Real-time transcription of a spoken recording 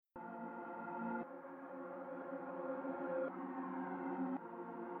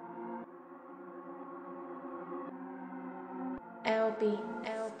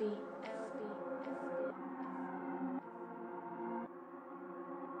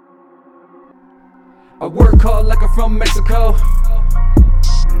I work hard like I'm from Mexico.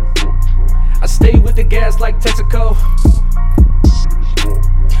 I stay with the gas like Texaco.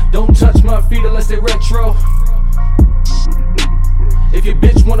 Don't touch my feet unless they retro. If your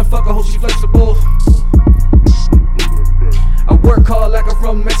bitch wanna fuck, I hope she flexible. I work hard like I'm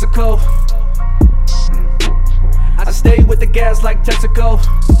from Mexico. I stay with the gas like Texaco.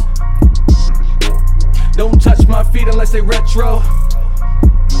 Don't touch my feet unless they retro.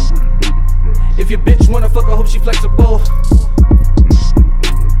 If your bitch wanna fuck, I hope she flexible.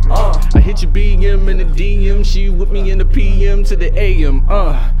 I hit your BM in the DM, she with me in the PM to the AM.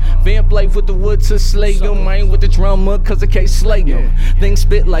 Vamp life with the wood to slay 'em. I ain't with the drama cause I can't slay 'em. Things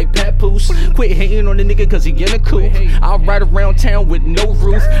spit like papoose. Quit hating on the nigga cause he in a coupe. I'll ride around town with no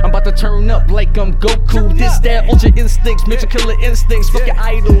roof. I'm about to turn up like I'm Goku. This, that, ultra instincts, mental killer instincts. Fuck your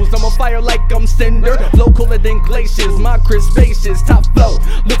idols, I'm on fire like I'm Cinder. Flow colder than glaciers, my crisp bases. Top flow,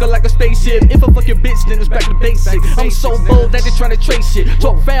 looking like a spaceship. If I fuck your bitch, then it's back to basics. I'm so bold that they tryna trace shit.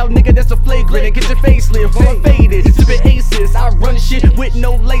 Talk foul, nigga, that's a flagrant. And get your facelift, I'm faded, sippin' aces. I run shit with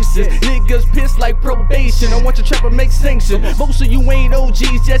no laces. Niggas pissed like probation. I want your trapper make sanction. Most of you ain't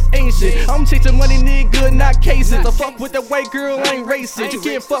OGs, just ancient. I'm chasing money, nigga, not cases. I fuck with that white girl, I ain't racist. You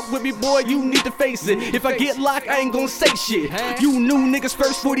can't fuck with me, boy, you need to face it. If I get locked, I ain't gon' say shit. You new niggas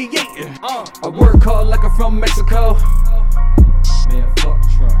first 48. I work hard like I'm from Mexico. Man, fuck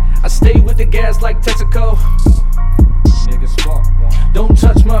Trump. I stay with the gas like Texaco. Niggas fuck one. Don't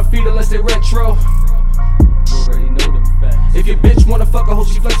touch my feet unless they retro. You already know them facts. If your bitch wanna fuck, I hope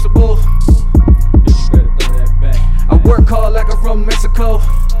she flexible. Bitch, you better throw that back. I work hard like I'm from Mexico.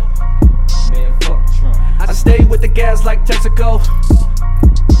 Man, fuck Trump. I stay with the gas like Texaco.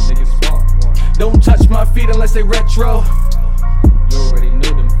 Niggas fuck one. Don't touch my feet unless they retro. You already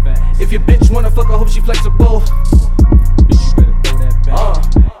know them facts. If your bitch wanna fuck, I hope she flexible.